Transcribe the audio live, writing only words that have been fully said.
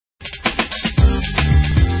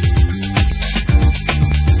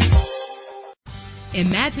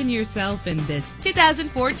Imagine yourself in this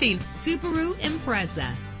 2014 Subaru Impreza.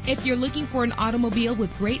 If you're looking for an automobile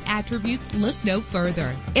with great attributes, look no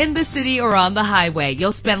further. In the city or on the highway,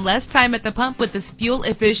 you'll spend less time at the pump with this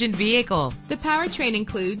fuel-efficient vehicle. The powertrain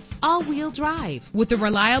includes all-wheel drive with a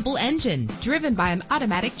reliable engine driven by an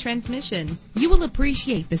automatic transmission. You will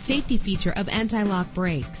appreciate the safety feature of anti-lock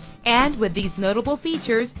brakes. And with these notable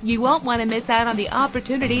features, you won't want to miss out on the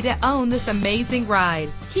opportunity to own this amazing ride.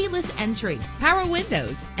 Keyless entry, power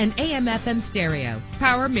windows, an AM/FM stereo,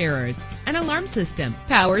 power mirrors, an alarm system,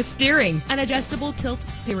 power steering, an adjustable tilt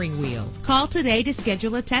steering wheel. Call today to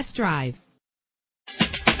schedule a test drive.